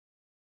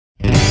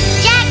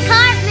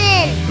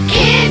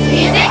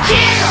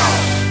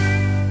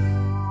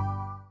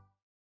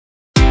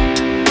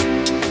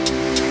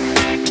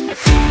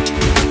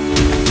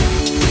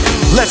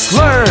Let's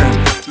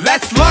learn.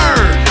 Let's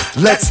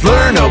learn. Let's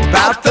learn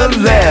about the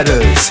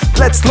letters.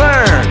 Let's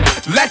learn.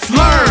 Let's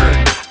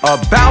learn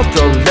About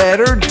the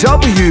letter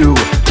W.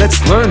 Let's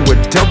learn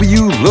what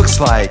W looks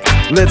like.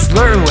 Let's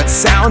learn what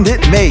sound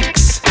it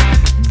makes.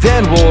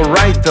 Then we'll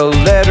write the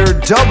letter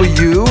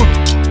W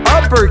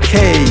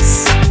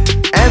uppercase.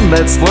 And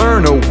let's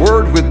learn a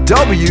word with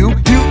W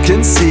you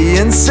can see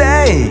and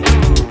say.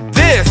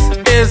 This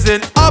is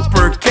an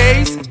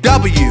uppercase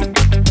W.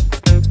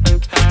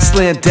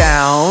 Slant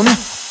down,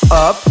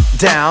 up,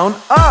 down,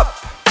 up.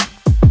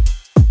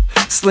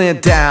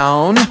 Slant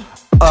down,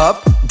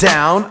 up,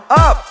 down,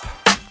 up.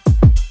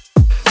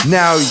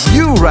 Now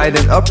you write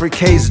an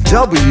uppercase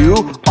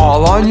W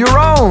all on your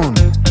own.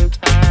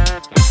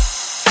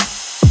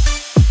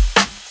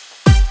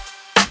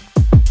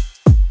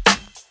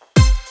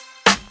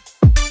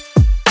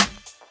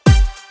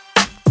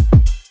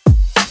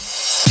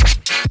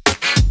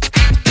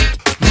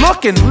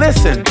 Look and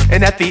listen,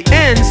 and at the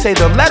end say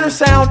the letter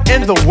sound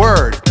and the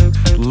word.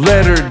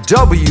 Letter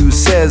W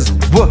says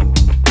W,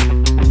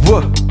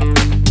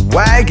 W.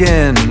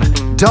 Wagon.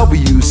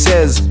 W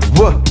says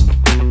W,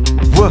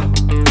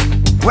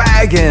 W.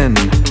 Wagon.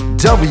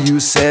 W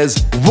says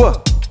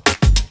W.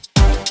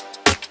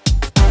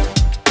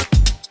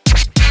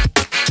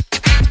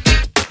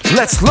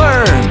 Let's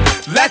learn.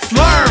 Let's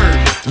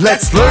learn.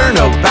 Let's learn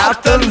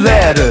about the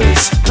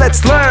letters.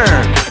 Let's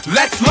learn.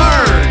 Let's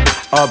learn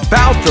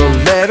About the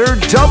letter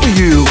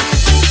W.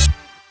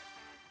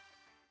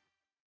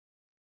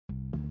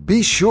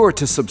 Be sure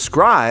to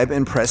subscribe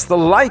and press the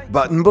like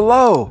button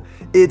below.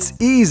 It's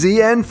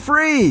easy and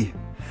free.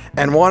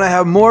 And want to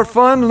have more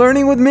fun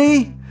learning with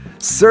me?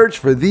 Search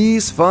for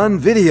these fun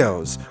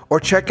videos or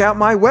check out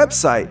my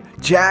website,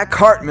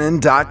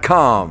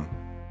 jackhartmann.com.